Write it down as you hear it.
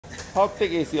How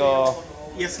thick is your?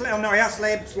 No, our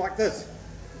slab's like this.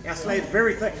 Our slab's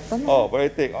very thick. Oh, very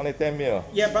thick, only 10 mil.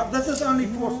 Yeah, but this is only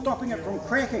for stopping it from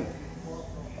cracking.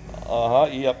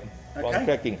 Yep. From Okay.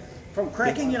 cracking. From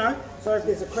cracking, you know. So if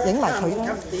there's a crack, it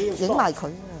comes to here and stops.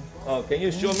 Oh, can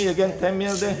you show me again 10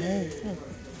 mil there?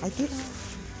 I did.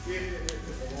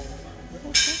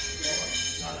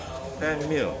 10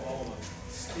 mil.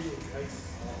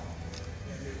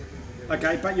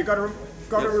 Okay, but you got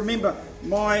to remember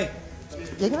my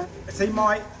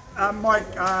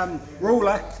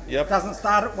ruler doesn't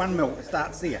start at 1 mil. It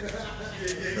starts there.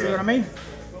 See what I mean?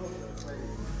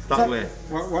 Start where?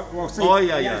 Well, see. Oh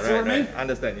yeah, see what I mean?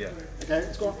 Understand, yeah. Okay,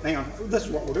 it's got. Hang on. This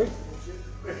is what we'll do.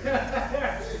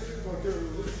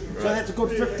 So that's a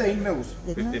good 15 mils.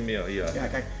 15 mil, yeah.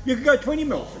 Okay. You could go 20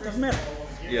 mils. It doesn't matter.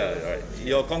 Yeah, right.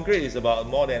 Your concrete is about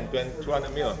more than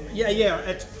 200 mil. Yeah.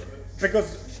 It's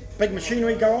because big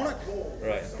machinery go on it.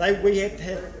 Right. We had to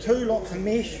have 2 lots of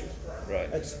mesh. Right.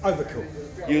 It's overkill.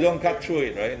 You don't cut through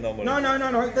it, right? Normally.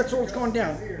 No. That's all it's gone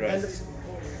down. Right. And it's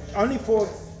only for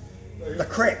the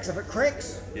cracks. If it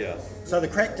cracks, so the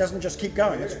crack doesn't just keep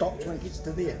going. It stops when it gets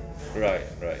to there. Right.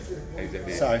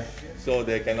 Exactly. So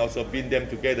they can also bind them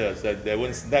together so they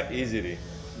won't snap easily.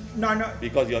 No.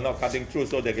 Because you're not cutting through,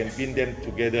 so they can bind them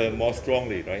together more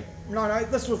strongly, right? No.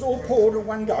 This was all poured in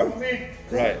one go.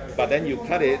 Right. But then you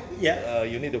cut it. Yeah.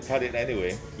 You need to cut it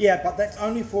anyway. Yeah, but that's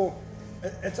only for.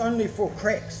 It's only for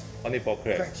cracks. Only for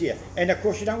cracks. Yeah. And of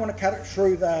course, you don't want to cut it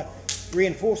through the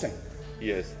reinforcing.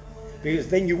 Yes. Because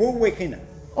then you will weaken it.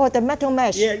 Or the metal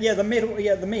mesh. Yeah, the metal,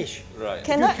 the mesh. Right.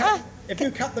 If you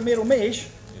cut the metal mesh,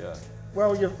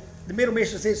 well, the metal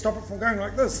mesh is there to stop it from going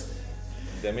like this.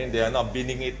 That means they are not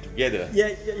binding it together. Yeah.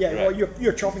 Right. Well,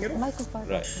 you're chopping it off. Microfiber.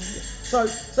 Right. So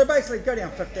basically, go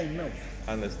down 15 mils.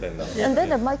 Understand now. And then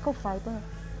the microfiber.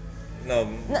 No.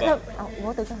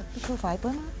 What is that?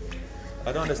 Microfiber?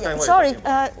 I don't understand what. Sorry.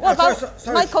 What about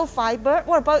sorry. microfiber?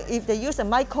 What about if they use a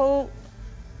microfiber?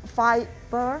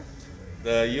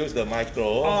 They use the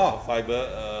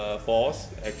microfiber force.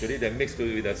 Actually, they mix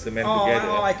it with the cement together.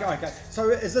 Okay. So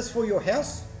is this for your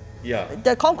house? Yeah.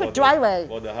 The concrete driveway.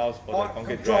 For the house, for the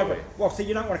concrete driveway. Well, so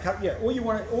you don't want to cut. Yeah.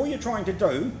 All you're trying to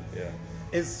do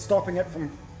is stopping it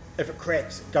from, if it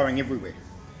cracks, going everywhere.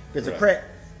 There's a crack.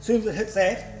 As soon as it hits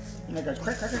that, and it goes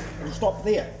crack, it'll stop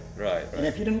there. Right. And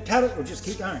if you didn't cut it, it'll just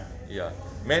keep going. Yeah.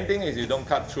 Main thing is you don't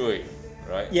cut through it,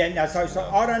 right? Yeah. No. So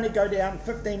I'd only go down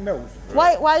 15 mils.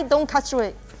 Why don't cut through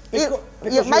it? Because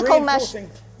your micro mesh.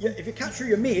 If you cut through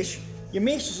your mesh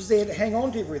is there to hang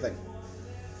on to everything.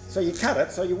 So you cut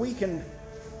it, so you weaken,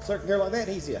 so it can go like that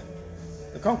easier.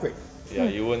 The concrete. Yeah,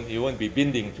 you won't be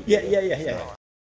binding together. Yeah.